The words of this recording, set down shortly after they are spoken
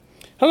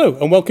Hello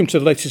and welcome to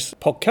the latest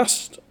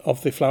podcast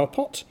of the Flower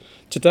Pot.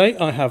 Today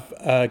I have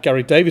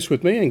Gary Davis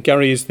with me, and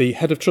Gary is the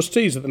Head of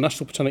Trustees at the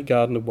National Botanic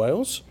Garden of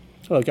Wales.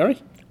 Hello,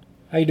 Gary.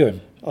 How you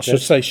doing? I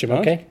should say Shemai.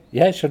 Okay.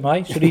 Yeah,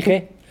 Shemai.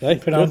 Shurike. Hey,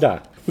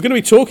 Prananda. We're going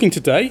to be talking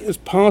today as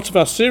part of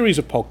our series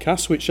of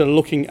podcasts which are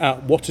looking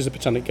at what is a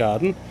botanic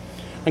garden.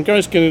 And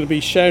Gary's going to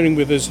be sharing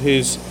with us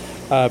his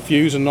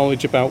views and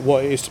knowledge about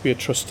what it is to be a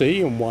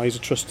trustee and why he's a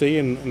trustee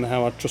and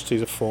how our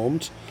trustees are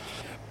formed.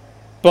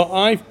 But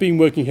I've been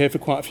working here for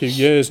quite a few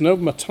years, and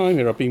over my time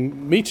here I've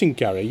been meeting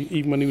Gary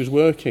even when he was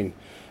working,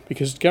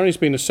 because Gary's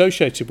been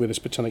associated with this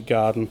botanic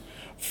garden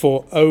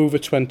for over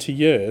 20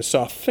 years.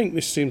 So I think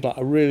this seemed like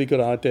a really good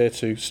idea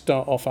to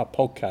start off our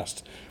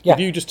podcast. Yeah.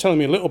 Would you just tell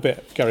me a little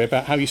bit, Gary,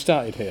 about how you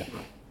started here?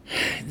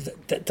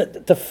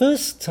 The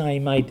first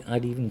time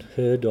I'd even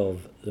heard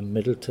of the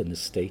Middleton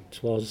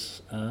estate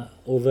was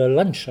over a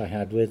lunch I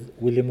had with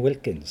William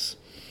Wilkins.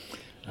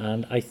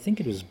 And I think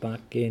it was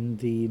back in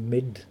the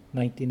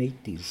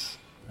mid-1980s.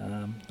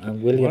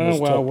 And William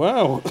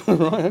Wow.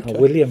 Right, okay.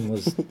 William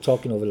was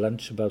talking over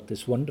lunch about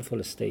this wonderful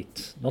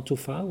estate, not too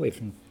far away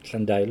from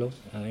Llandeilo,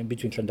 in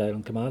between Llandeilo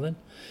and Carmarthen.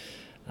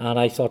 And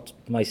I thought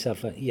to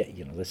myself,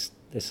 this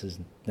is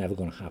never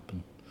going to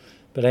happen.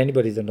 But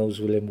anybody that knows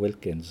William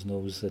Wilkins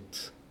knows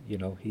that,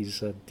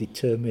 he's a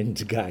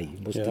determined guy,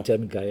 most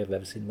determined guy I've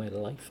ever seen in my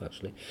life,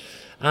 actually.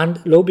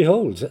 And lo and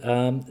behold,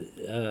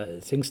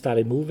 things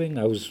started moving.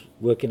 I was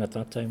working at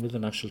that time with the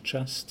National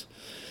Trust.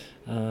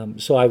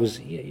 So I was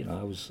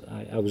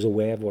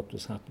aware of what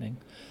was happening.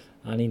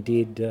 And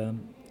indeed,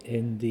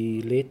 in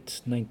the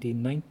late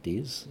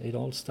 1990s, it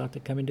all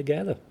started coming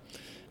together.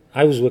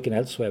 I was working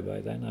elsewhere by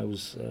then. I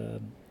was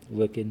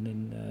working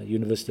in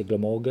University of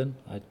Glamorgan.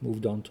 I'd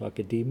moved on to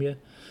academia.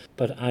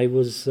 But I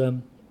was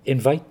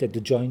invited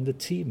to join the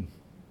team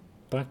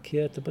back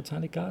here at the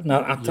Botanic Garden.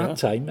 Now, at that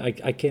time,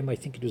 I came, I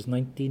think it was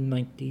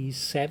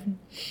 1997.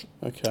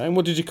 Okay, and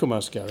what did you come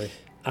as, Gary?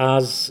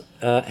 As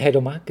head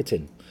of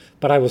marketing.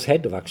 But I was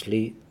head of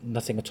actually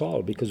nothing at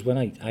all, because when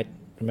I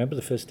remember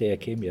the first day I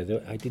came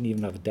here, I didn't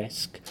even have a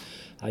desk.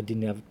 I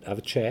didn't have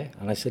a chair,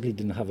 and I certainly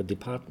didn't have a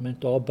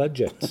department or a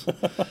budget.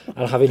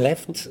 And having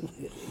left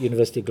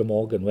University of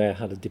Glamorgan, where I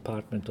had a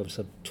department of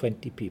some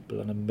 20 people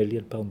and £1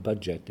 million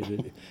budget,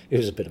 it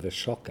was a bit of a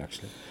shock,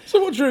 actually.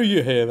 So what drew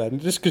you here then?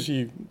 Just because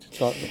you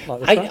like the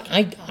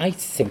fact? I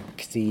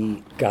think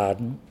the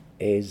garden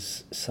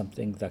is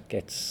something that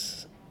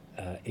gets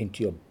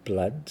into your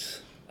blood,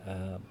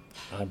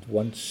 and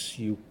once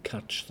you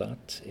catch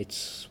that,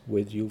 it's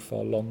with you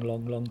for a long,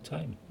 long, long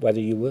time, whether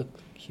you work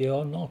here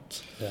or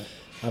not. Yeah.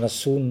 And as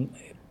soon,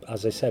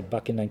 as I said,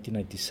 back in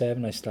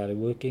 1997, I started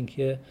working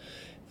here.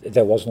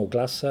 There was no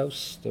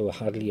glasshouse. There were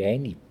hardly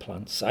any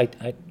plants. I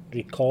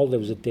recall there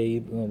was a day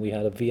when we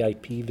had a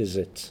VIP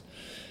visit,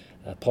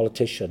 a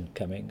politician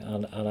coming,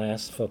 and I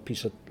asked for a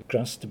piece of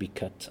grass to be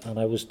cut, and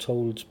I was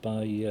told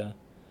by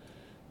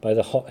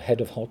the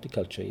head of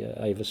horticulture,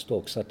 Ivor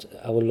Stokes, that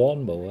our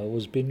lawnmower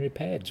was being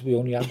repaired. We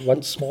only had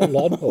one small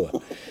lawnmower.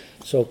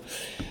 So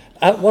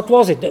what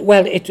was it?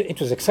 Well, it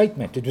was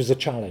excitement. It was a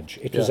challenge.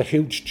 It was a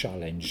huge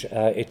challenge.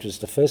 It was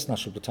the first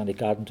National Botanic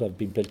Garden to have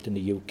been built in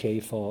the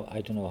UK for I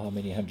don't know how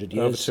many hundred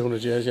years. Over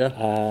 200 years, yeah.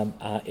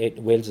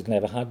 Wales had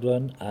never had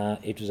one.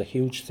 It was a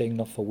huge thing,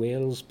 not for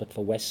Wales, but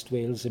for West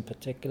Wales in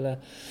particular.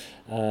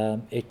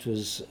 It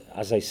was,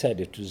 as I said,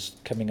 it was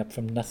coming up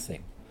from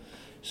nothing.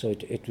 So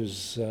it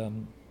was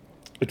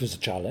a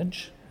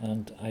challenge,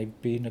 and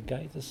I've been a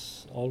guy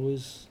that's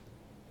always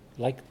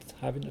liked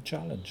having a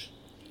challenge.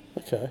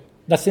 Okay.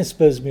 Nothing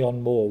spurs me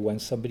on more when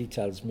somebody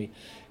tells me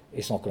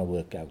it's not going to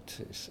work out,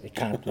 it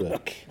can't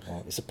work,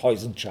 or it's a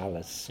poison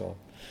chalice. So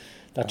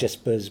that just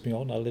spurs me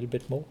on a little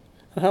bit more.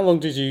 And how long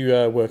did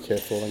you work here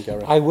for then,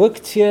 Gary? I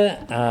worked here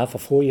for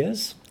 4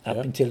 years, up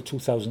until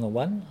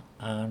 2001,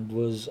 and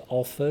was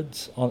offered,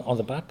 on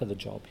the back of the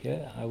job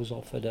here, I was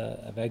offered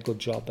a very good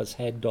job as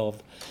head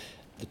of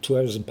the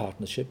Tourism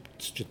Partnership,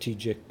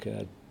 strategic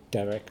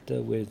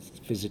director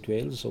with Visit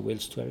Wales, or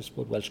Wales Tourist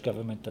Board, Welsh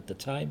Government at the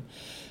time.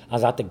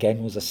 And that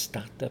again was a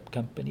start-up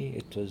company.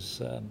 It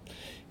was,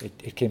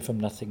 it came from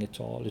nothing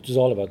at all. It was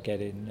all about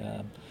getting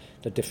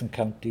the different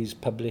counties,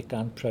 public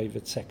and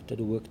private sector,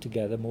 to work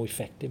together more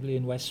effectively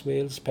in West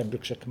Wales,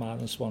 Pembrokeshire,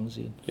 Carmarthen,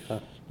 Swansea,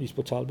 and East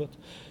Talbot.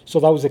 So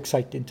that was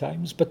exciting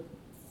times.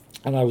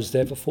 And I was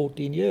there for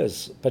 14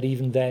 years. But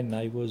even then,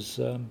 I was,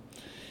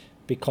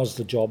 because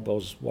the job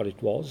was what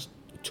it was,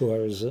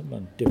 tourism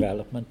and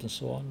development and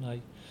so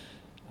on,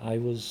 I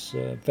was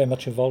very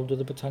much involved with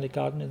the Botanic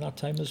Garden in that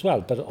time as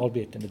well, but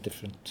albeit in a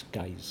different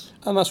guise.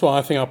 And that's why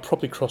I think I'll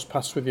probably cross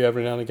paths with you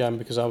every now and again,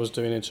 because I was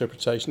doing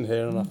interpretation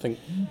here, and I think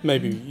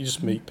maybe you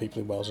just meet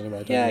people in Wales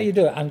anyway, don't you? You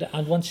do.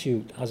 And once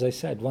you, as I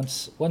said,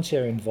 once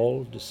you're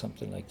involved with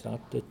something like that,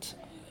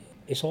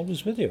 it's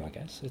always with you, I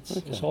guess.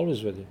 It's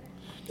always with you.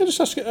 Can I just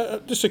ask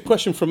just a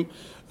question from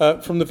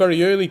the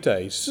very early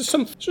days? Just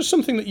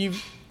something that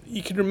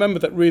you can remember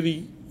that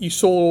really you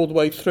saw all the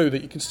way through,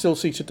 that you can still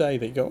see today,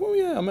 that you go, oh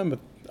yeah, I remember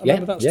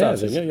that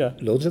starting.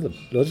 Loads of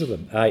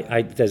them.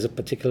 There's a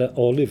particular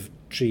olive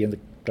tree in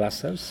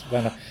glasshouse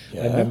when I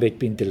remember it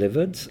being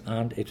delivered,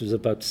 and it was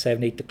about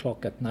 7-8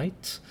 o'clock at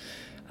night.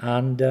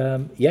 And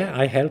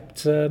I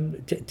helped,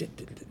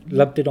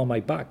 lugged it on my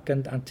back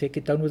and take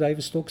it down with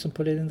Ivor Stokes and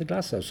put it in the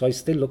glasshouse. So I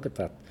still look at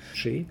that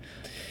tree.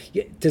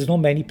 Yeah, there's not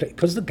many places,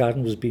 because the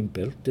garden was being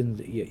built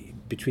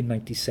between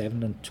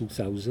 97 and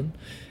 2000,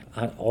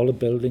 and all the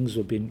buildings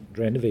were being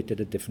renovated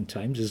at different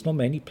times. There's not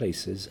many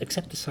places,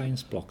 except the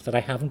science block, that I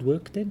haven't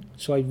worked in.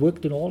 So I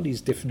worked in all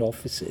these different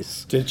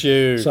offices. Did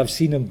you? So I've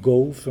seen them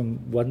go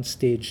from one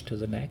stage to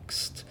the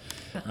next.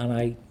 And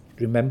I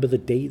remember the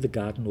day the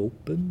garden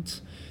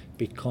opened,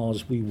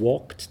 because we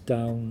walked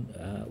down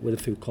with a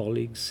few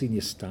colleagues,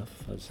 senior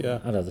staff,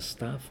 and other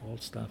staff, all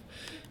staff,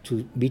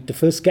 to meet the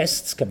first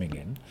guests coming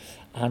in.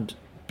 And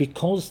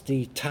because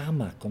the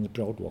tarmac on the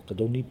Broadwalk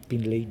had only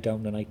been laid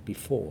down the night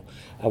before,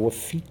 our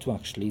feet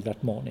actually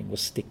that morning were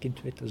sticking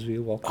to it as we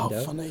were walking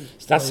down. Funny.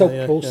 So that's how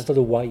close to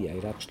the wire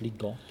it actually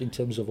got in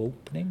terms of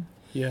opening.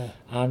 Yeah.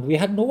 And we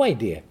had no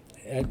idea.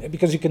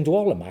 Because you can do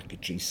all the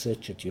market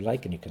research that you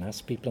like, and you can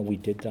ask people, and we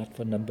did that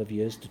for a number of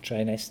years to try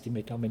and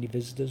estimate how many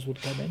visitors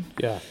would come in.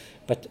 Yeah.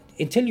 But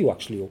until you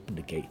actually opened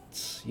the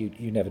gates,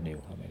 you never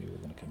knew how many were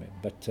going to come in.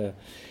 But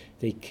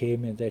they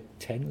came in their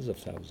tens of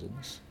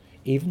thousands,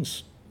 even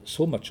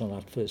so much on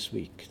that first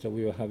week that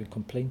we were having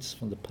complaints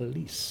from the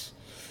police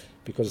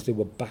because they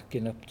were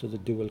backing up to the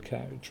dual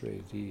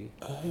carriageway, the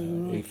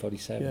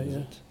A47, is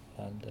it?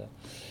 And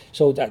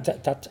so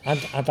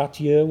that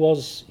year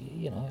was,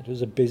 it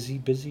was a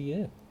busy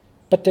year.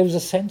 But there was a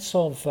sense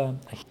of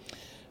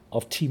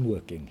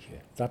teamworking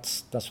here.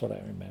 That's what I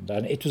remember.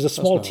 And it was a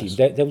small team.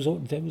 There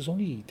was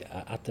only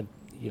at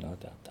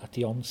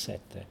the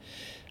onset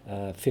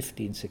there,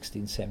 15,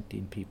 16,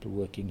 17 people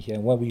working here.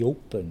 And when we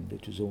opened,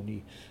 it was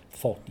only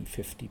 40,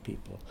 50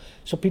 people.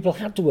 So people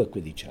had to work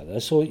with each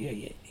other. So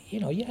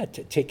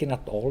taking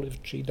that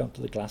olive tree down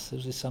to the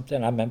glasshouse is something.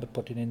 And I remember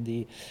putting in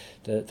the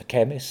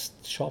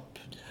chemist shop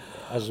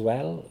as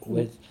well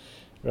with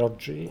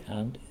Rodri,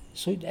 and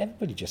so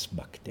everybody just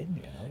mucked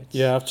in,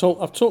 I've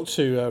talked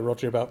to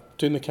Rodri about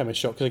doing the chemist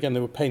shop, because again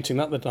they were painting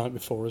that the night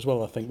before as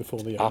well, I think, before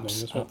the opening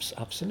as well.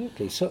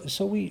 Absolutely.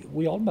 So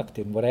we all mucked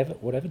in,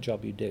 whatever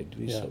job you did,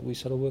 we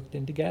sort of worked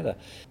in together.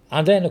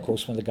 And then of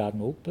course when the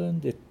garden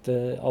opened,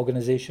 the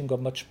organisation got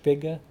much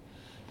bigger,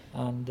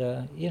 and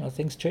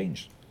things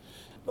changed.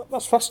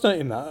 That's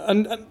fascinating, that.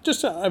 And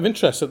just out of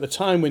interest, at the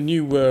time when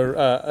you were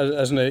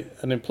as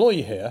an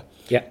employee here,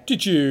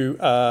 did you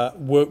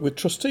work with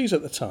trustees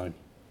at the time?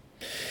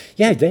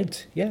 Yeah, I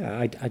did. Yeah,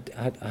 I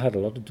had a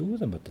lot to do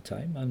with them at the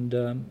time, and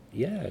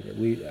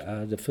we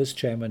the first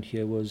chairman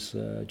here was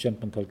a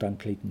gentleman called Dan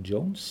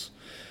Clayton-Jones,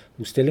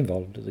 who's still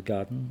involved with the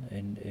garden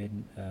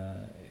in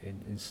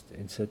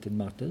certain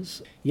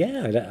matters.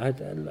 Yeah, I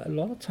had a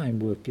lot of time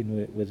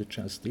working with the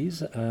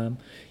trustees.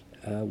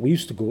 We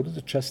used to go to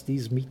the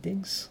trustees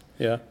meetings,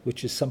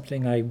 which is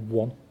something I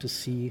want to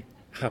see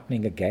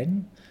happening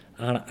again.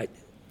 And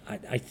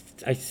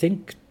I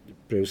think,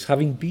 Bruce,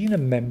 having been a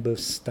member of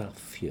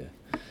staff here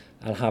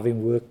and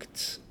having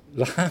worked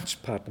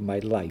large part of my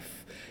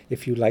life,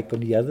 if you like, on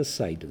the other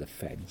side of the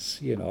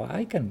fence,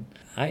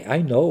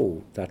 I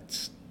know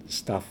that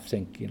staff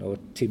think, a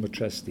team of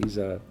trustees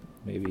are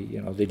maybe,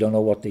 they don't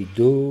know what they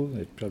do.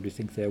 They probably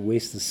think they're a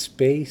waste of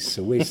space,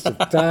 a waste of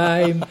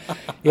time,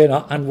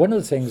 And one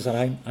of the things that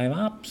I'm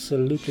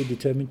absolutely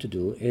determined to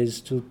do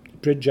is to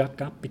bridge that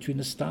gap between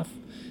the staff,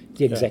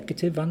 the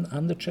executive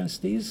and the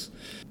trustees.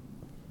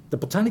 The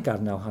Botanic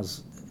Garden now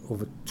has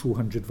over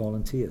 200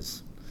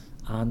 volunteers.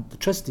 And the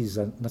trustees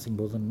are nothing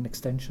more than an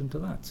extension to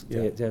that.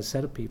 They're a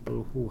set of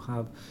people who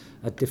have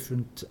a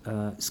different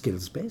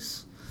skills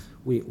base.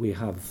 We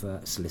have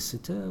a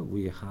solicitor,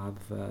 we have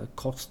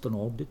cost and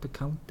audit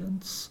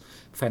accountants,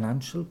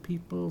 financial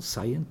people,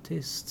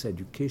 scientists,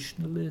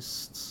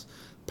 educationalists,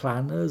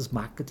 planners,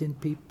 marketing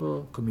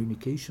people,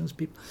 communications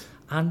people.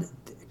 And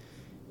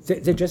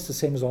they're just the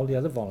same as all the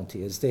other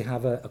volunteers. They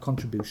have a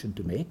contribution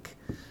to make,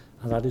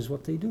 and that is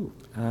what they do.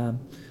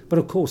 But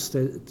of course,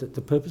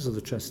 the purpose of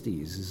the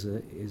trustees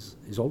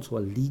is also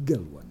a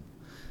legal one,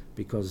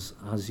 because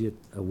as you're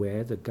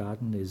aware, the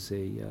garden is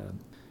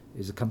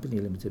a company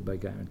limited by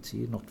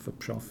guarantee, not for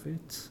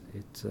profit.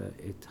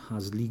 It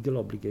has legal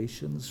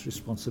obligations,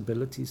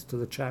 responsibilities to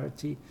the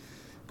charity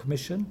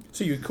commission.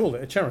 So you'd call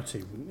it a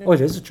charity, wouldn't you? Oh,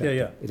 it is a charity.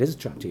 Yeah. It is a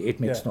charity. It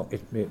makes no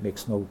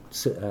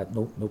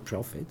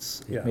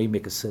profits. It may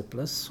make a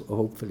surplus,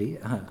 hopefully,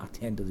 at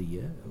the end of the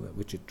year,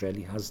 which it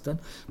rarely has done.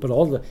 But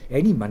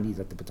any money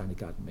that the Botanic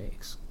Garden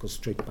makes goes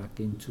straight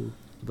back into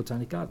the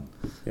Botanic Garden.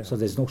 So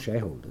there's no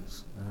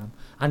shareholders,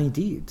 and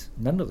indeed,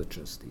 none of the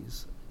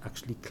trustees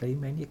actually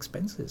claim any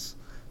expenses.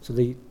 So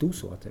they do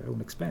so at their own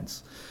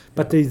expense.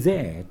 But they're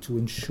there to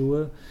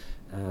ensure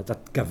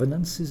that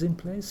governance is in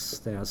place.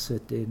 There are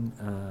certain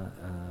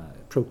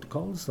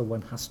protocols that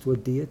one has to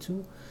adhere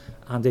to,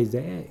 and they're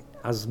there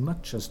as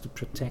much as to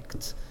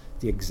protect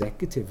the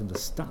executive and the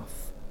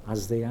staff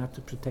as they are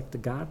to protect the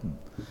garden,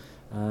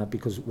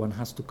 because one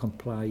has to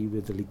comply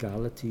with the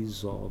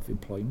legalities of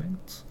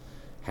employment,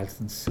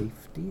 health and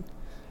safety,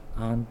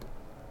 and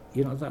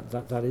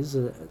that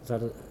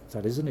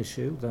is an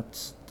issue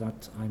that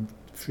I'm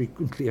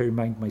frequently I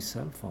remind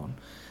myself on,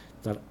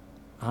 that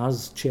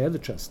as chair of the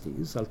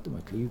trustees,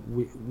 ultimately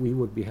we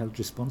would be held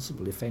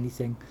responsible if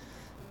anything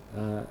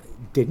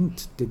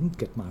didn't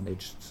get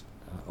managed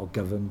or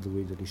governed the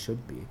way that it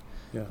should be,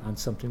 and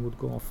something would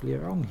go awfully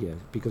wrong here,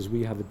 because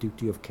we have a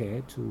duty of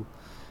care to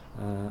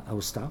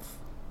our staff,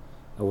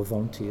 our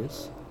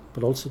volunteers,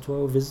 but also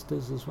to our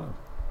visitors as well.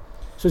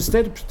 So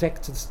instead of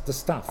protect the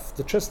staff,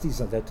 the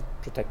trustees are there to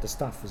protect the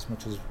staff as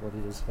much as what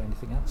it is for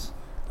anything else.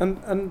 And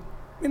I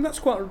mean, that's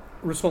quite a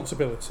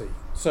responsibility.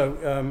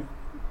 So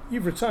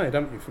you've retired,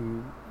 haven't you,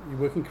 from your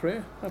working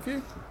career, have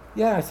you?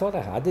 Yeah, I thought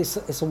I had.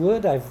 It's a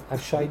word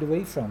I've shied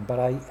away from, but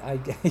I have,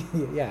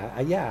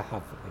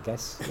 I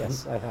guess.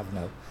 Yes, I have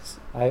now.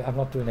 I'm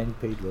not doing any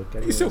paid work.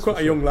 You're still quite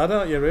a young lad,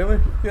 aren't you, really?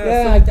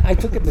 Yeah, I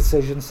took a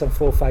decision some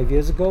 4 or 5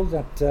 years ago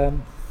that,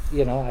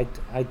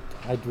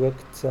 I'd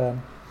worked...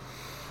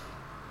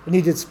 I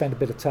needed to spend a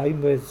bit of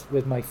time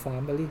with my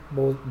family,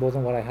 more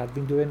than what I had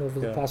been doing over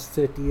the past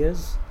 30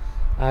 years.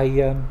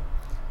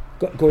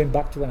 Going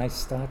back to when I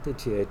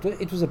started here,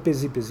 it was a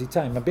busy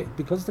time.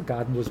 Because the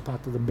garden was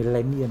part of the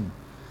Millennium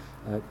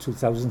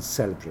 2000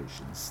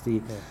 celebrations.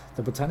 The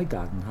Botanic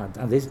Garden had,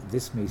 and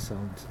this may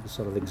sound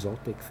sort of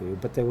exotic for you,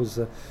 but there was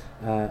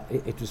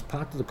it was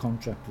part of the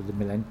contract with the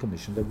Millennium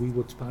Commission that we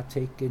would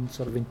partake in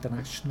sort of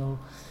international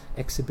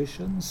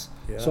exhibitions.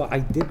 So I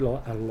did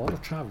a lot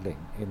of travelling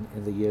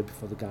in the year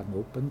before the garden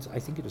opened. I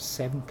think it was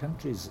 7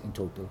 countries in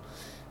total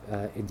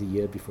in the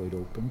year before it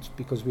opened,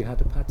 because we had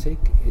to partake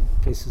in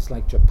places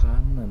like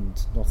Japan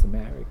and North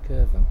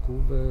America,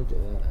 Vancouver,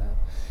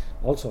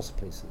 all sorts of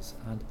places.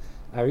 And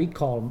I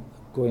recall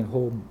going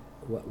home,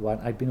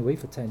 I'd been away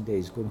for 10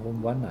 days, going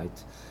home one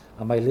night,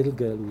 and my little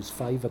girl, who was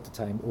 5 at the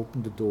time,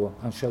 opened the door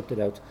and shouted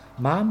out,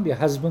 "Ma'am, your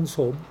husband's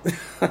home."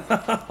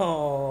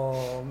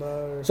 Oh,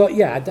 no. So,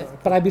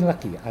 but I've been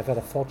lucky. I've had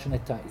a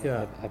fortunate time.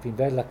 Yeah. I've been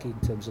very lucky in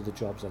terms of the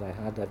jobs that I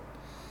had.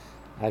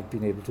 I've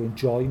been able to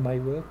enjoy my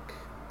work,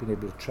 been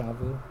able to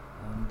travel,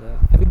 and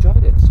I've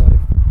enjoyed it. So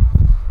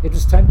it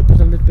was time to put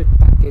a little bit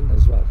back in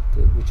as well,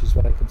 which is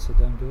what I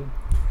consider I'm doing.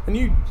 And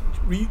you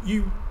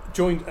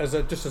joined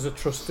just as a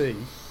trustee,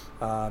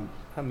 how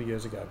many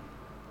years ago?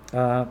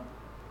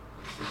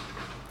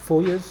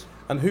 4 years.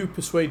 And who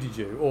persuaded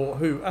you, or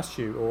who asked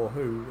you, or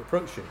who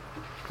approached you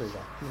to do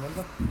that? Can you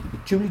remember?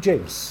 Julie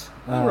James.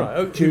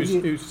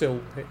 Who's still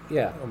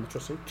on the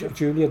trustee?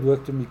 Julie had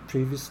worked with me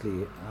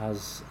previously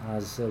as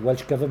a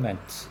Welsh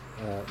Government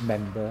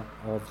member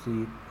of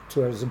the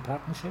Tourism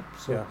Partnership.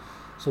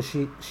 So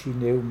she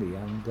knew me,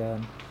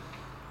 and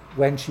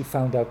when she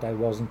found out I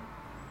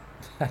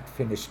had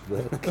finished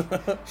work,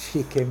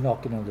 she came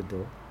knocking on the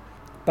door.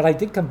 But I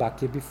did come back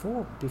here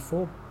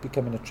before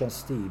becoming a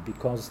trustee,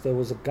 because there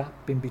was a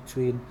gap in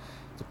between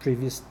the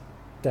previous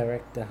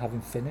director having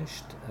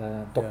finished,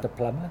 Dr.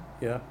 Plummer,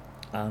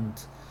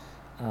 and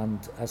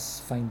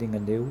us finding a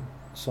new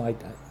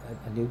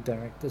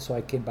director. So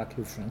I came back,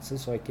 Hugh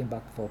Francis. So I came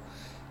back for,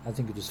 I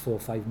think it was 4 or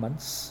 5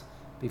 months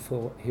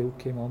before Hugh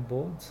came on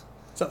board.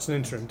 So that's an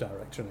interim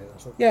director,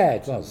 isn't it? Yeah,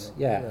 it was.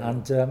 Yeah.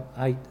 And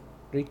I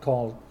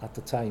recall at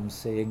the time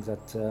saying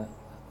that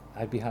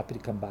I'd be happy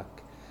to come back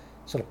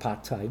sort of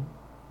part-time,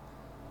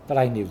 but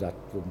I knew that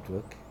wouldn't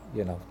work.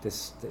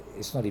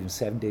 It's not even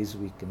 7 days a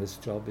week in this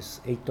job, it's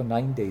 8 or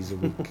 9 days a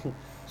week.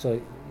 So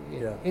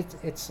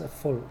it's a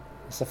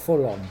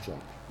full-on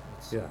job.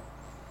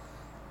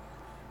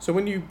 So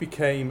when you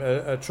became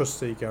a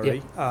trustee,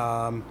 Gary,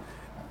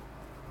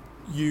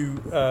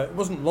 it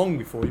wasn't long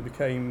before you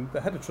became the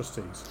head of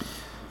trustees.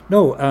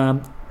 No,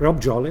 Rob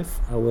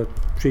Jolliffe, our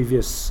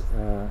previous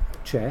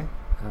chair,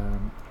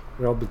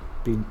 Rob had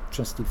been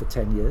trustee for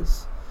 10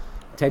 years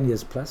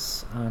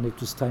plus, and it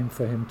was time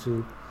for him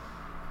to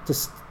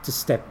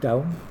step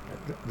down.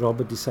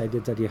 Robert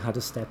decided that he had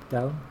to step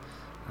down,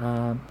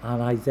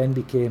 and I then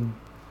became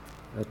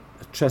a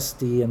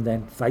trustee and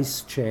then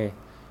vice chair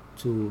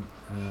to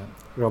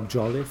Rob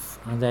Jolliffe.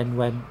 And then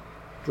when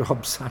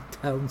Rob sat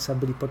down,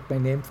 somebody put my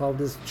name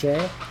forward as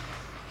chair.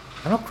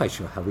 I'm not quite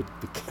sure how it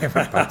became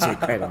about, to be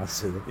quite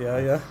honest with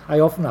you. I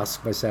often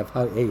ask myself,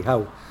 how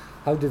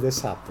did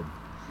this happen?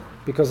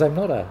 Because I'm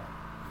not a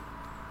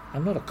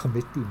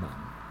committee man.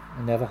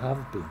 I never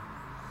have been.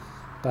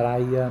 But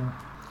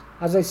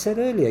as I said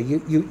earlier,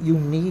 you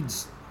need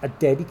a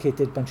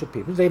dedicated bunch of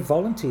people. They're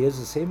volunteers,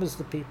 the same as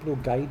the people who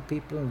guide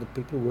people and the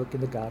people who work in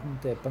the garden.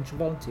 They're a bunch of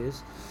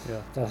volunteers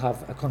that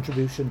have a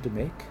contribution to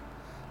make,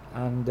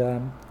 and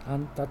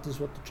that is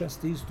what the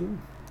trustees do.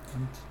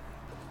 And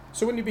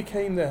so when you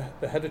became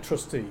the head of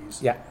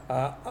trustees,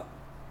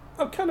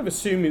 I'm kind of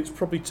assuming it's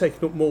probably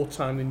taken up more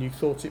time than you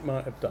thought it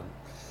might have done.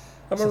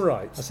 Am I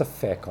right? That's a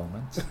fair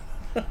comment.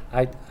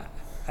 I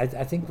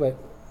think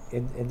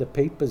in the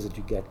papers that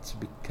you get to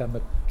become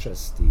a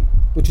trustee,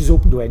 which is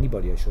open to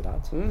anybody, I should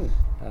add,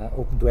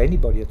 open to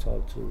anybody at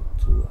all to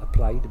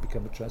apply to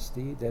become a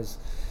trustee.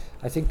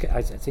 I think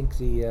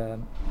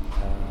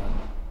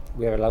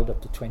we're allowed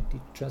up to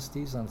 20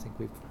 trustees, and I think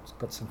we've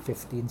got some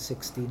 15,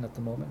 16 at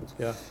the moment.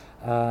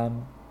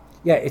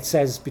 Yeah, it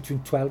says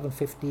between 12 and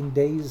 15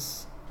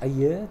 days a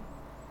year.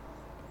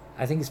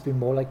 I think it's been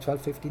more like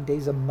 12, 15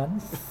 days a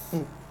month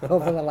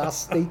over the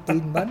last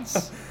 18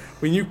 months.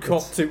 When you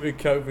copped it with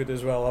COVID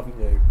as well, haven't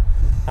you?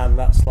 And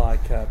that's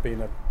like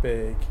been a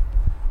big...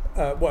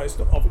 well, it's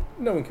not,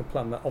 no one can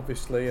plan that,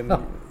 obviously, and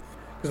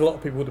because a lot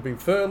of people would have been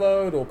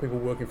furloughed or people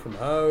working from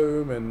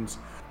home and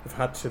have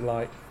had to,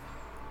 like,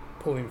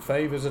 pull in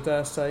favours, I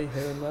dare say,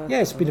 here and there.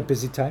 Yeah, it's been a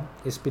busy time.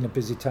 It's been a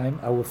busy time.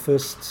 Our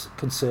first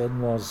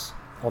concern was,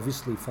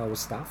 obviously, for our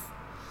staff.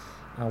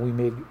 And we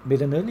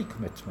made an early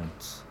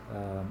commitment,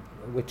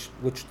 which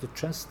the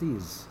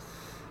trustees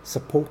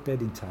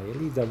supported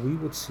entirely, that we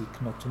would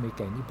seek not to make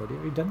anybody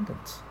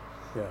redundant.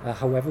 Yeah.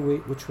 However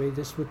which way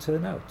this would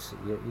turn out,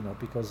 you know,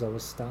 because our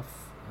staff,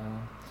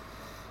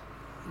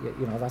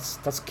 you know,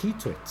 that's key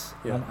to it.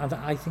 Yeah. And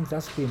I think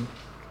that's been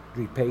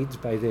repaid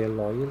by their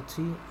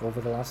loyalty over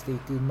the last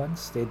 18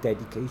 months, their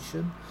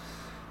dedication,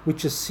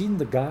 which has seen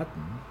the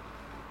garden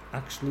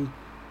actually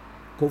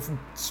go from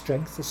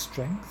strength to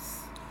strength.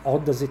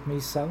 Odd as it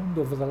may sound,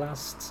 over the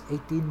last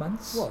 18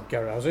 months. Well,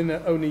 Gary, I was in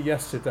there only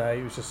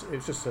yesterday. It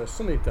was just a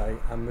sunny day,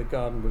 and the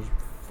garden was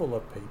full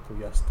of people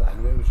yesterday. I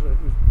mean,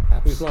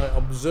 it was like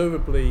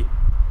observably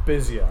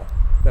busier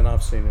than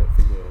I've seen it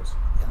for years.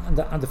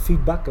 And the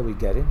feedback that we're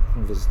getting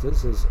from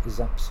visitors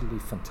is absolutely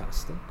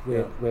fantastic.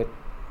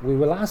 We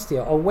were last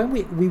year, or when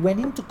we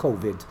went into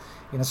COVID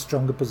in a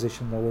stronger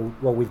position than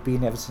what we've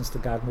been ever since the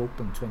garden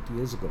opened 20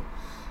 years ago.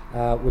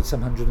 With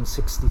some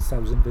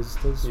 160,000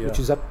 visitors, which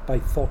is up by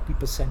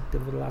 40%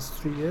 over the last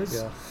 3 years.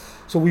 Yeah.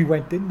 So we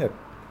went in there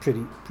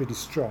pretty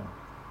strong,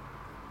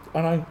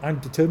 and I'm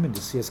determined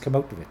to see us come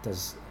out of it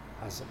as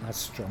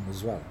strong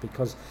as well,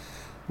 because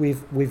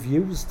we've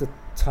used the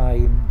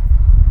time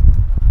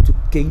to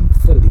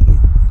gainfully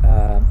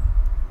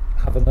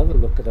have another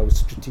look at our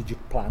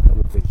strategic plan,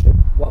 our vision.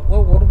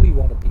 What do we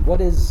want to be?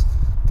 What is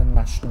the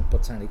National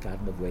Botanic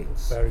Garden of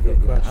Wales? Very good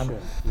question.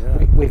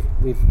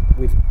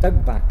 We've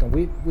dug back, and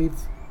we've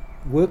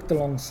worked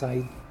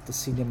alongside the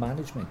senior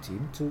management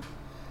team to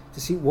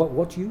see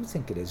what you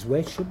think it is.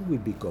 Where should we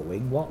be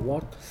going?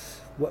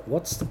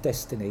 What's the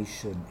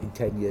destination in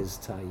 10 years'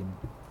 time?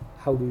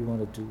 How do we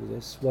want to do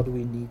this? What do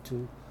we need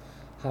to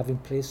have in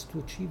place to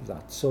achieve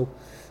that? So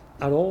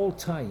at all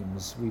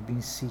times we've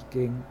been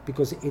seeking,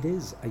 because it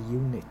is a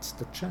unit,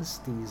 the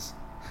trustees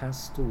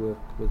has to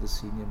work with the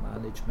senior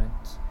management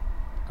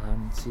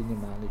and senior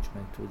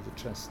management with the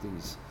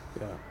trustees.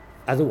 Yeah.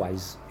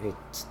 Otherwise,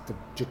 the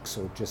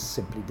jigsaw just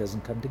simply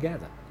doesn't come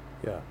together.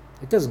 Yeah.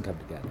 It doesn't come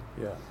together.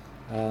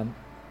 Yeah.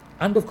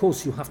 And of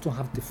course, you have to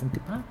have different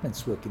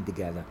departments working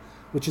together,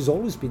 which has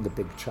always been the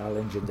big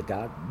challenge in the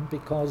garden,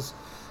 because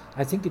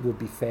I think it would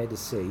be fair to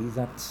say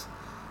that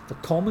the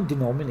common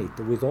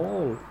denominator with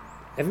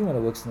everyone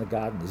who works in the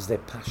garden is their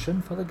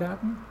passion for the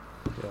garden,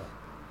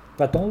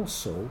 but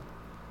also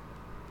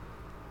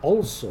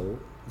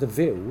the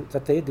view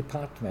that their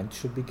department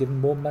should be given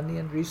more money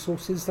and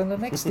resources than the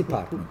next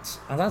department,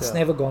 and that's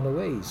never gone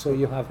away. So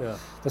you have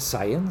the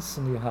science,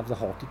 and you have the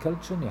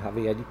horticulture, and you have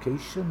the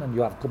education, and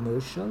you have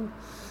commercial,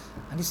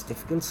 and it's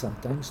difficult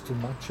sometimes to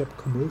match up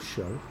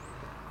commercial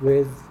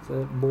with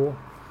more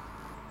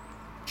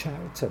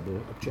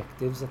charitable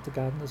objectives that the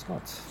garden has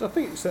got. So I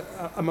think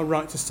am I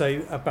right to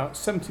say about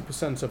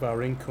 70% of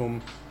our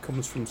income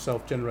comes from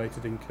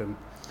self-generated income,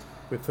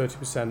 with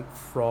 30%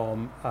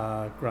 from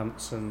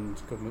grants and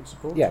government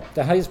support? Yeah,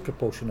 the highest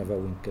proportion of our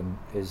income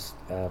is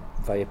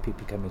via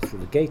people coming through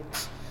the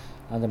gates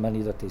and the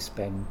money that they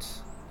spend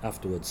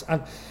afterwards.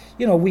 And,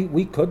 you know,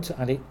 we could,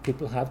 and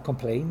people have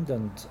complained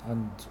and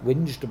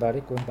whinged about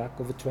it going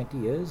back over 20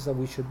 years, that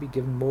we should be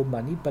given more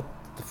money, but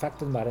the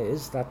fact of the matter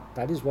is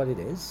that is what it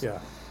is. Yeah.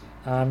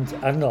 And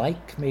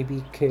unlike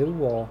maybe Kew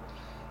or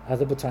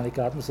other botanic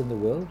gardens in the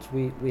world,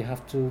 we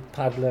have to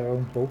paddle our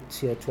own boats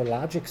here to a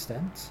large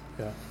extent.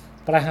 Yeah.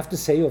 But I have to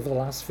say, over the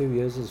last few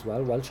years as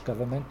well, Welsh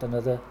Government and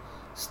other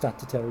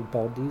statutory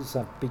bodies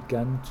have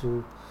begun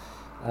to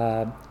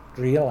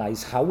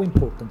realise how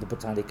important the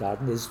Botanic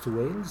Garden is to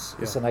Wales.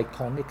 It's an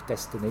iconic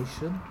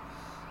destination,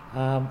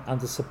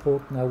 and the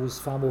support now is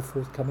far more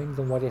forthcoming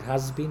than what it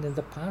has been in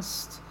the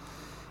past.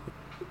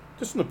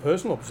 Just on a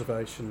personal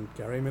observation,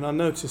 Gary, I mean, I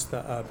noticed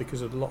that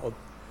because of a lot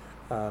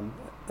of,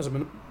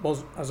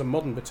 as a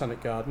modern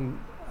botanic garden,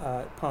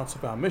 part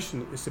of our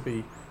mission is to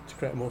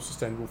create a more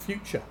sustainable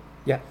future.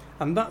 Yeah.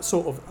 And that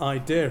sort of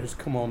idea has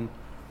come on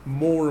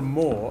more and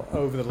more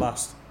over the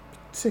last,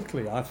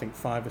 particularly, I think,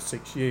 5 or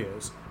 6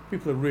 years.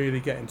 People are really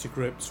getting to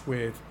grips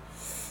with,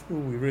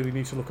 we really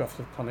need to look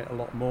after the planet a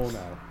lot more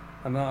now.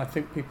 And I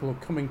think people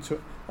are coming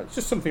to, it's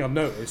just something I've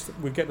noticed,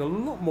 we're getting a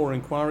lot more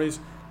inquiries.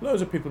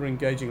 Loads of people are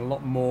engaging a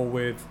lot more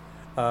with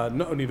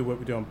not only the work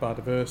we do on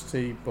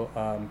biodiversity, but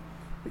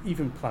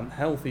even plant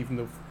health,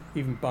 even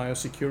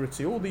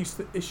biosecurity, all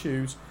these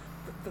issues.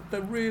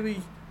 They're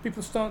really, people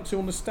are starting to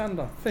understand,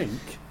 I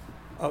think,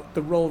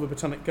 the role of the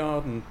Botanic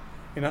Garden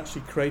in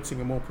actually creating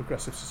a more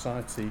progressive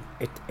society.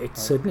 It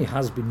certainly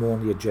has been more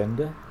on the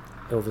agenda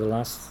over the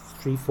last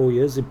 3-4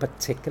 years in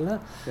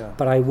particular. Yeah.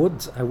 But I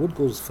would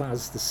go as far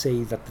as to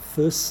say that the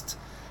first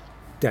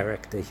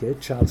director here,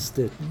 Charles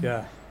Sturton,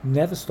 Yeah.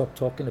 never stopped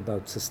talking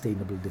about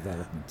sustainable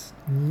development,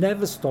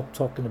 never stopped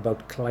talking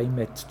about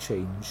climate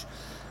change,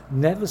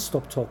 never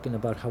stopped talking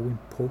about how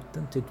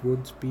important it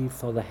would be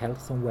for the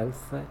health and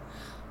welfare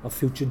of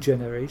future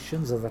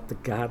generations, and that the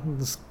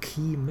garden's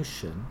key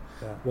mission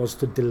was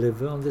to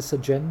deliver on this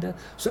agenda.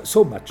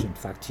 So much, in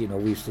fact, we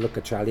used to look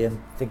at Charlie and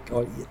think,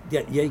 oh,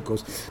 yeah, he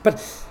goes.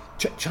 But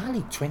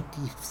Charlie,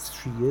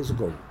 23 years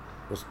ago,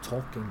 was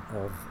talking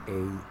of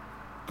a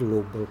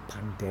global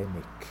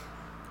pandemic,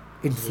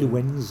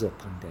 influenza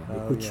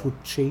pandemic, which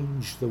would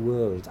change the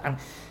world. And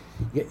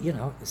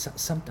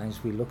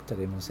sometimes we looked at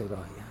him and said,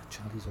 oh yeah,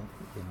 Charlie's on,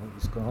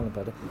 he's going on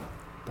about it.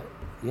 But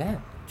yeah,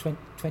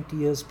 20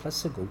 years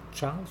plus ago,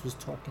 Charles was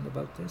talking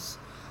about this.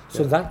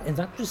 So that, in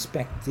that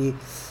respect,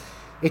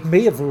 it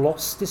may have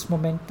lost its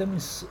momentum,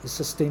 its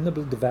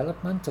sustainable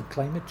development and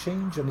climate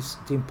change, and it's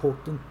the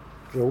important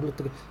role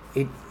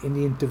in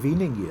the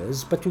intervening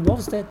years, but it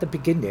was there at the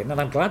beginning,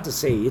 and I'm glad to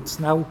say it's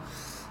now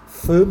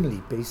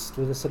firmly based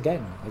with us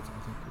again. I think.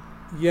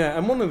 Yeah,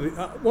 and one of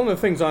the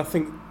things I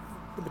think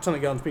the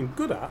Botanic Garden's been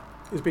good at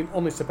is being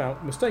honest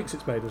about mistakes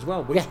it's made as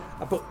well,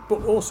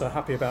 but also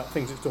happy about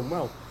things it's done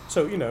well.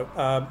 So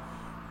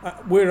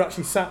we're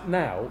actually sat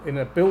now in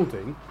a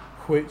building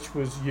which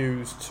was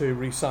used to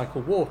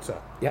recycle water,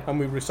 and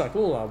we recycle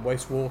all our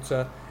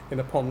wastewater in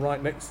a pond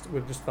right next.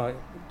 We're just like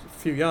a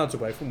few yards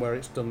away from where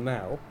it's done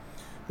now,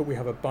 but we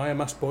have a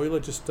biomass boiler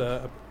just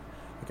again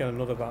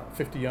another about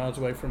 50 yards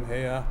away from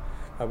here.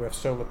 We have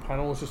solar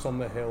panels just on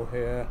the hill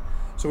here.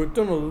 So we've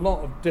done a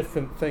lot of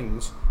different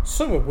things.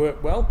 Some have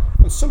worked well,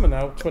 and some are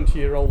now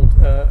 20-year-old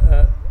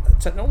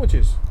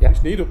technologies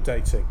which need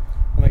updating.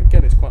 And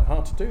again, it's quite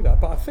hard to do that.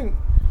 But I think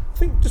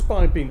just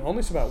by being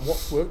honest about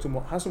what's worked and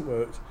what hasn't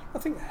worked, I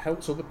think it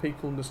helps other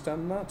people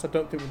understand that. I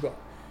don't think we've got,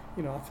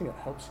 I think it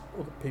helps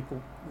other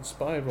people,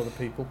 inspire other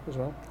people as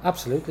well.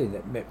 Absolutely,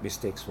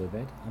 mistakes were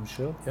made, I'm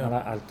sure. Yeah. And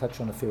I'll touch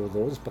on a few of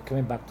those. But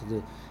coming back to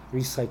the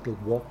recycled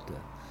water,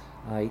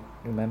 I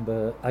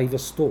remember Ivor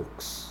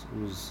Stokes,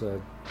 who was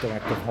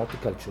Director of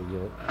Horticulture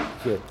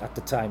here at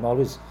the time,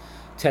 always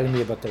telling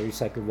me about the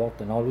recycled water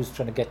and always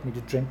trying to get me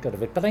to drink out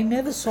of it. But I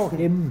never saw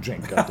him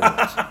drink out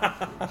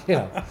of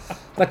it.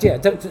 But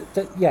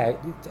yeah,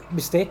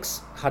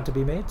 mistakes had to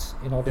be made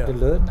in order to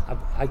learn.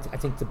 I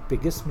think the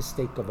biggest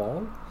mistake of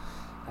all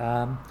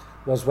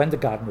was when the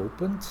garden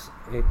opened.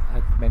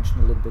 I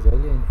mentioned a little bit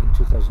earlier in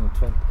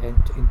 2020,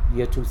 in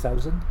year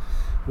 2000.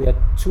 We had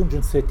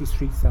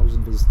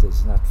 233,000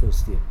 visitors in that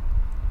first year.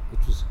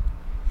 It was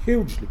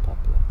hugely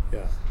popular.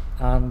 Yeah.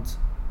 And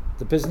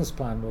the business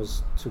plan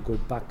was to go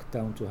back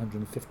down to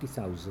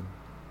 150,000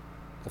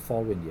 the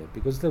following year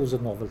because there was a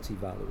novelty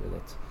value with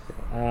it.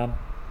 Yeah.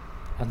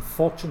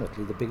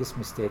 Unfortunately, the biggest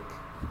mistake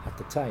at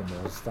the time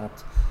was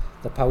that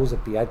the powers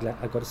that be, I'd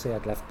got to say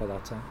I'd left by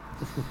that time,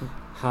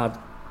 had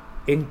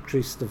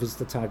increased the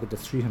visitor target to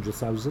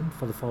 300,000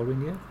 for the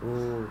following year.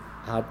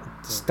 Had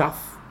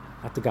staff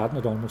at the garden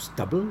had almost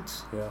doubled,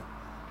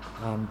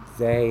 and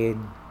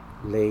then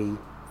lay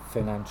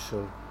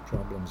financial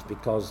problems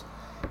because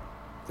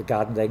the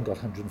garden then got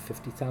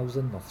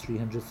 150,000, not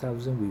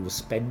 300,000. We were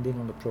spending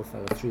on a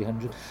profile of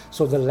 300.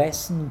 So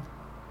the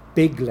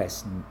big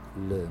lesson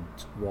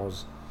learnt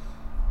was,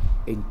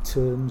 in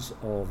terms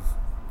of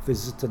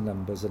visitor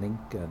numbers and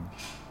income,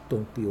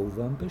 don't be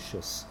over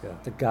ambitious. Yeah.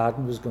 The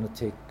garden was going to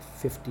take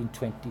 15,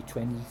 20,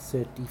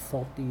 30,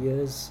 40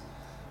 years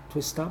to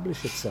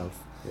establish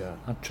itself. Yeah.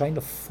 And trying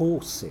to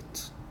force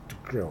it to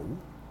grow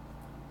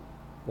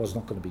was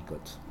not going to be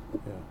good.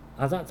 Yeah.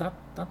 And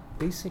that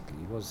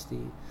basically was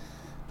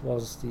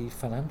the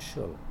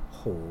financial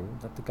hole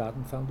that the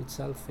garden found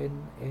itself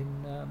in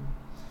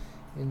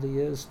the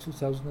years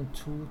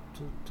 2002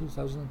 to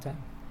 2010.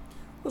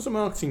 As a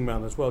marketing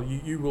man as well,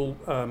 you will.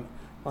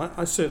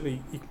 I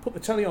certainly, you can put the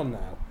telly on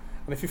now,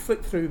 and if you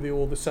flick through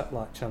all the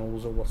satellite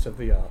channels or whatever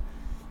they are,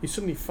 you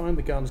suddenly find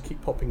the gardens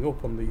keep popping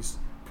up on these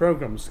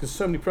programs, because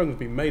so many programs have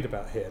been made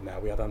about here now.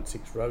 We had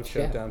Antiques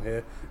Roadshow down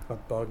here, we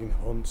had Bargain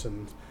Hunt,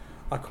 and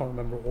I can't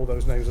remember all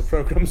those names of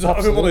programs.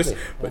 I'm honest,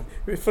 but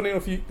funny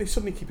enough, they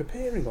suddenly keep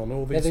appearing on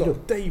all these sort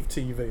of Dave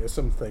TV or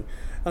something.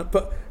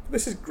 But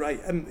this is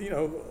great, and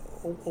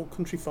all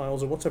Country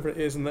Files or whatever it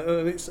is,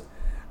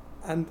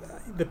 and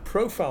the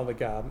profile of the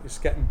garden is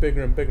getting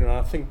bigger and bigger, and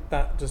I think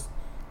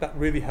that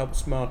really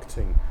helps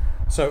marketing.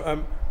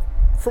 So,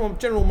 from a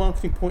general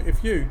marketing point of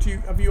view,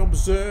 have you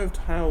observed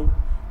how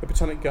the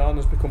Botanic Garden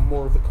has become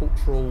more of the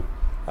cultural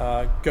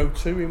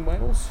go-to in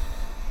Wales?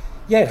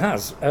 Yeah, it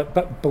has,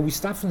 but we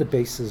start from the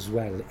base as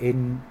well.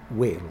 In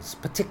Wales,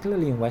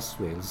 particularly in West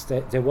Wales,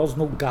 there was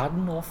no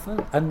garden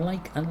offer.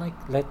 Unlike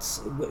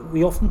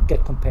we often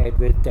get compared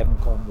with Devon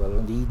Cornwall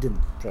and the Eden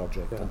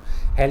Project and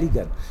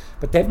Helygon,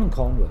 but Devon and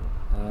Cornwall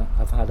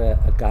have had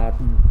a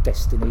garden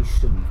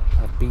destination.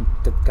 Have been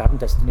the garden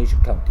destination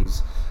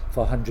counties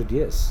for 100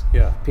 years.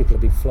 Yeah. People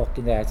have been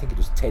flocking there. I think it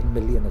was 10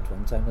 million at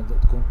one time,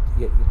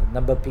 and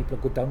number of people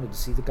go down to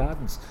see the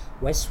gardens.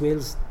 West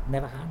Wales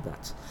never had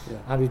that. Yeah.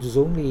 And it was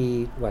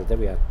only, well, there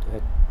we are,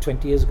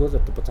 20 years ago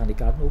that the Botanic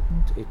Garden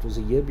opened. It was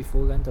a year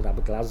before then that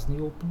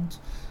Aberglasney opened,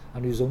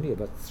 and it was only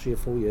about 3 or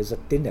 4 years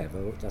that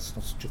Dinever, that's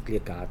not strictly a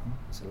garden,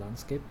 it's a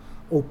landscape,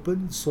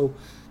 opened. So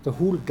the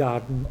whole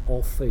garden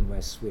offer in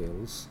West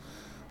Wales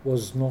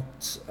was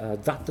not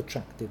that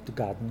attractive to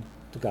garden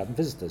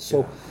visitors.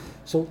 So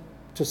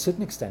to a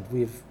certain extent,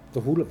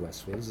 the whole of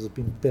West Wales has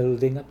been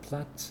building up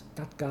that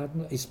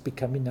garden. Is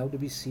becoming now to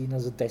be seen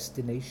as a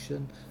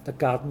destination that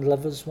garden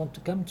lovers want to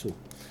come to.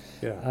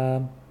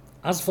 Yeah.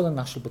 As for the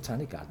National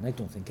Botanic Garden, I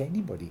don't think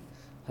anybody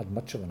had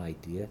much of an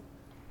idea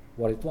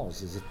what it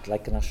was. Is it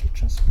like a National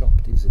Trust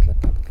property? Is it like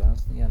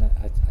Aberglasney? And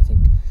I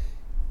think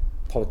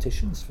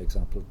politicians, for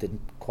example,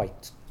 didn't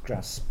quite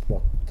grasp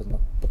what the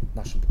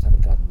National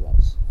Botanic Garden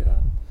was. Yeah.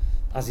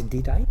 As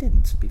indeed I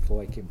didn't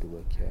before I came to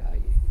work here.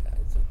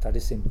 That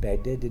is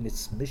embedded in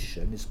its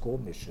mission, its core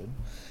mission,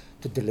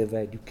 to deliver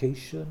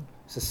education,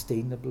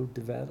 sustainable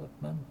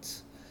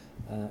development,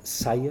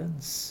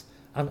 science,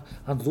 and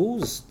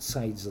those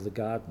sides of the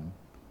garden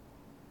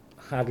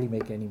hardly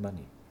make any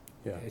money.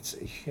 Yeah. It's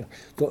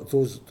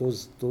those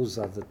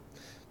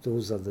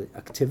are the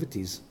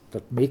activities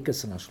that make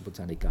us a National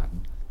Botanic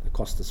Garden. That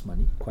cost us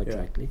money, quite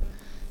rightly.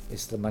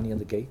 It's the money on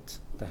the gate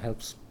that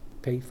helps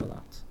pay for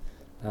that.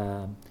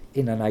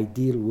 In an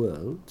ideal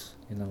world,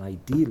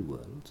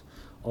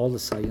 all the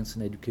science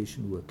and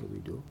education work that we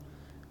do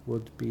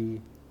would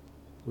be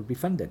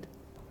funded.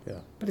 Yeah.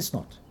 But it's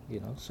not,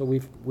 So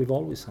we've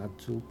always had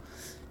to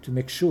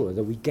make sure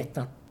that we get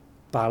that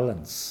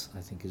balance, I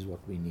think, is what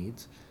we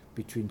need,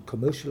 between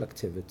commercial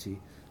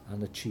activity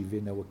and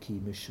achieving our key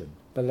mission.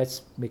 But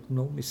let's make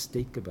no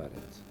mistake about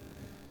it.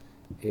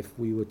 If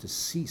we were to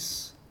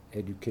cease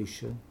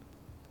education,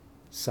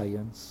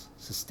 science,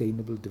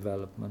 sustainable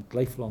development,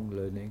 lifelong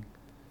learning,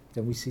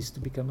 then we cease to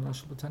become a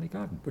National Botanic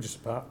Garden. We're just a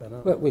park then,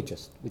 aren't we? Well, we're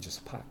just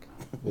a park.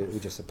 we're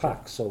just a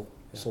park. So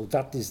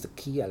that is the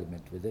key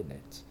element within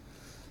it.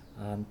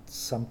 And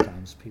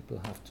sometimes people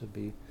have to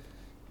be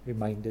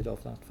reminded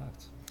of that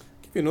fact. I'll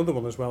give you another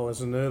one as well. As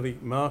an early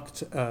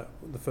the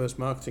first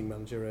marketing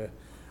manager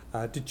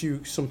here, did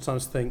you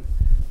sometimes think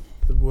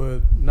the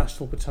word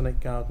National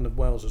Botanic Garden of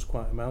Wales was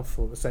quite a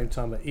mouthful at the same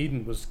time that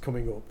Eden was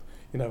coming up?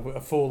 A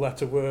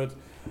 4-letter word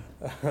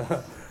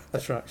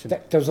attraction.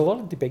 There was a lot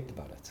of debate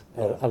about it.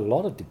 A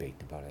lot of debate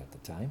about it at the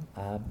time.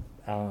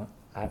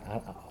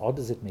 Odd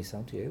as it may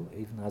sound to you,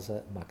 even as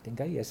a marketing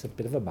guy, yes, a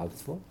bit of a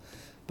mouthful.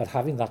 But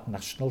having that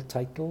national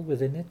title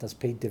within it has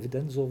paid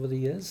dividends over the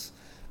years,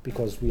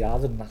 because we are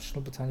the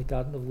National Botanic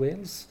Garden of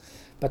Wales.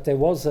 But there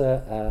was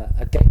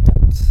a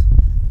get-out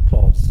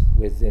clause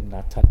within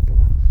that title,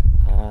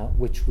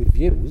 which we've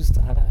used,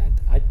 and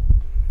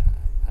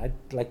I'd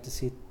like to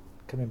see it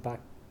coming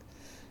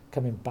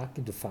back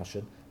into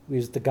fashion. We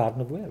used the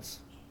Garden of Wales.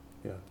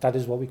 Yeah. That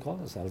is what we call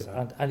ourselves.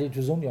 Yeah. And it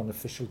was only on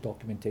official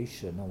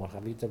documentation and what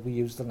have you that we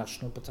used the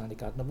National Botanic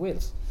Garden of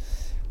Wales.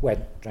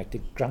 When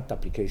writing grant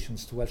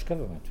applications to Welsh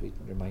Government, we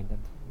remind them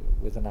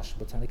with the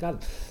National Botanic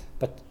Garden.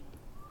 But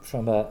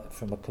from a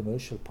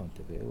commercial point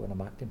of view and a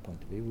marketing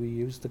point of view, we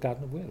used the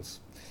Garden of Wales.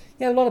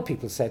 Yeah, a lot of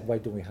people said, why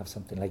don't we have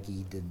something like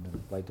Eden,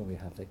 and why don't we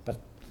have that? But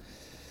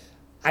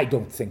I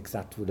don't think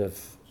that would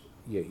have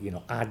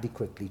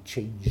adequately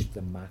changed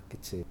the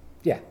marketing.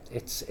 Yeah,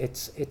 it's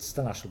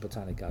the National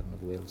Botanic Garden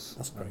of Wales.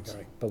 That's great,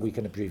 Gary. But we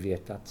can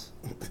abbreviate that,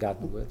 the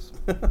Garden of Wales.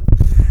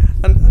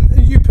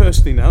 and you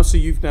personally now, so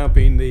you've now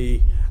been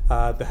the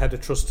head of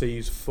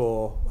trustees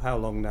for how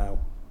long now?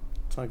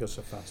 Time goes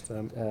so fast.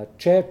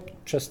 Chair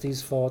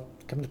trustees for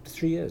coming up to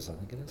 3 years, I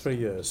think it is. 3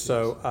 years.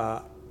 So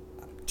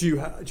do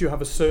you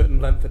have a certain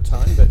length of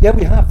time? That yeah,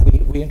 we have.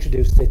 We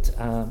introduced it.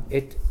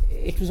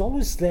 It was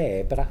always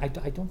there, but I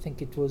don't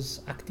think it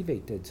was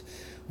activated.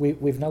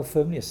 We've now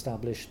firmly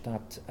established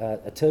that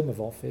a term of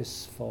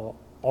office for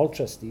all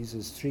trustees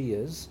is 3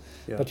 years,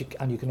 but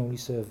you can only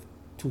serve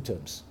 2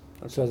 terms.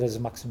 Okay. So there's a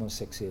maximum of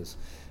 6 years.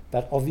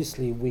 But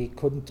obviously we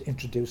couldn't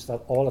introduce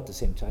that all at the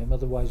same time,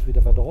 otherwise we'd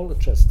have had all the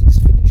trustees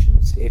finish in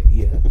the same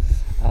year.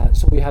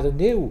 So we had a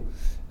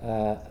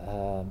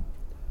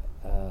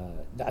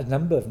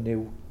number of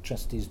new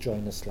trustees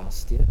join us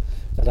last year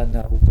that are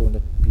now going to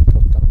be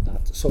put on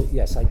that. So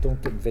yes, I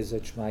don't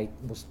envisage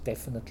most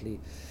definitely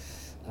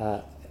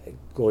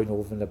going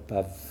over and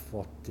above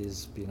what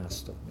is being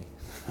asked of me,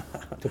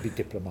 to be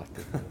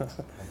diplomatic.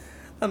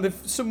 And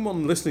if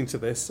someone listening to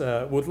this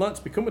would like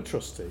to become a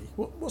trustee,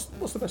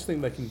 what's the best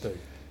thing they can do?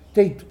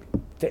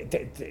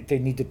 They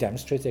need to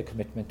demonstrate their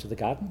commitment to the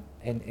garden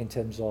in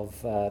terms of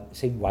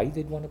saying why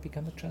they'd want to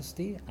become a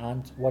trustee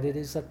and what it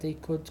is that they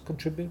could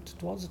contribute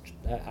towards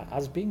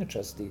as being a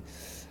trustee.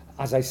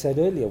 As I said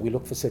earlier, we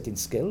look for certain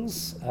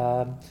skills.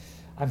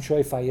 I'm sure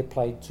if I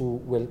applied to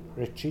Will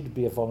Ritchie to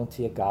be a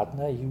volunteer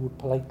gardener, he would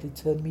politely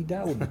turn me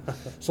down.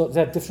 So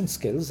there are different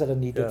skills that are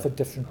needed for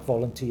different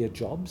volunteer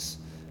jobs,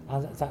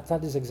 and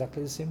that is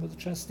exactly the same with the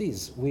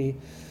trustees. We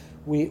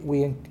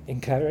we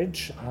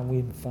encourage and we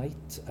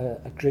invite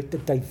a greater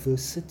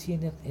diversity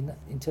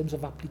in terms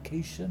of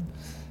application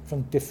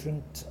from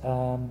different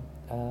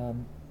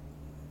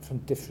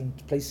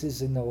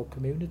places in our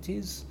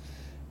communities,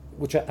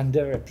 which are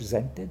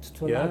underrepresented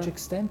to a large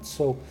extent.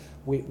 So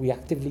we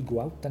actively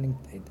go out and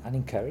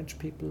encourage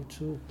people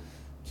to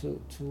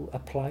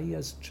apply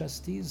as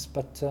trustees.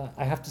 But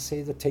I have to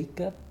say the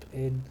take-up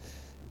in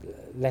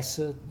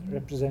lesser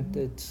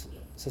represented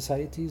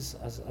societies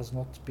has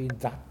not been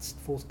that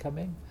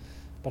forthcoming.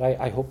 But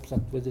I hope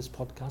that with this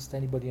podcast,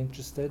 anybody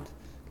interested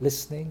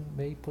listening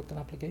may put an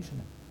application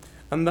in.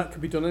 And that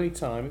can be done any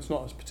time. It's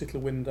not a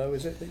particular window,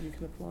 is it, that you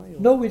can apply? Or?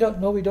 No, we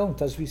don't. No, we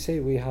don't. As we say,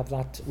 we have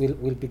that.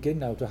 We'll begin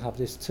now to have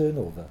this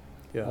turnover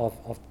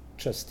of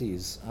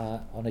trustees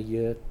on a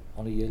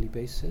yearly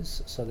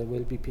basis. So there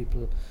will be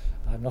people.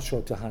 I'm not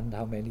sure to hand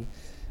how many.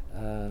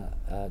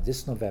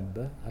 This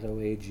November at our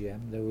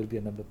AGM, there will be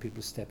a number of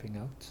people stepping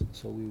out.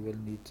 So we will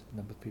need a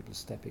number of people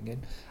stepping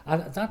in,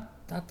 and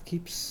that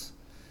keeps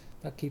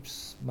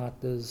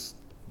matters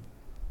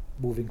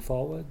moving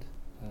forward.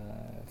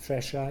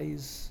 Fresh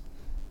eyes.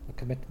 A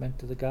commitment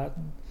to the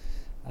garden,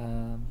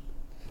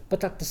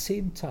 but at the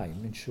same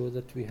time ensure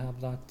that we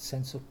have that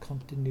sense of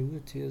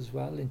continuity as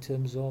well in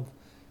terms of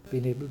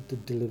being able to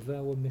deliver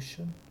our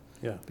mission.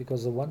 Yeah.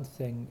 Because the one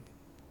thing,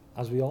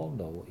 as we all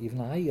know, even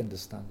I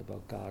understand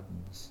about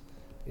gardens,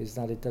 is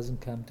that it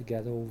doesn't come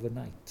together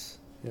overnight.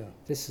 Yeah.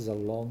 This is a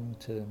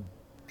long-term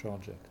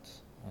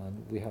project,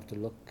 and we have to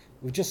look.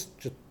 We just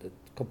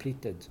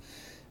completed,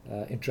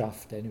 in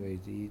draft anyway,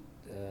 the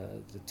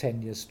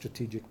 10-year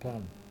strategic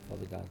plan for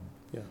the garden.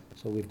 Yeah.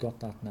 So we've got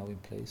that now in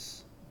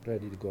place,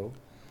 ready to go.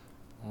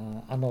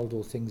 And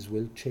although things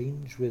will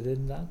change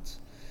within that,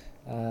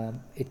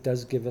 it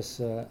does give us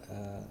a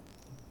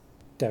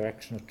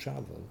direction of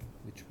travel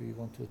which we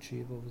want to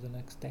achieve over the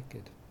next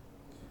decade.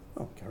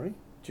 Well, Gary,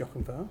 diolch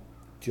yn fawr.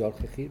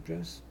 Diolch i chi,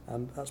 Bruce.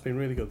 And that's been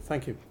really good.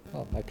 Thank you.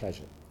 Oh, my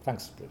pleasure.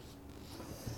 Thanks, Bruce.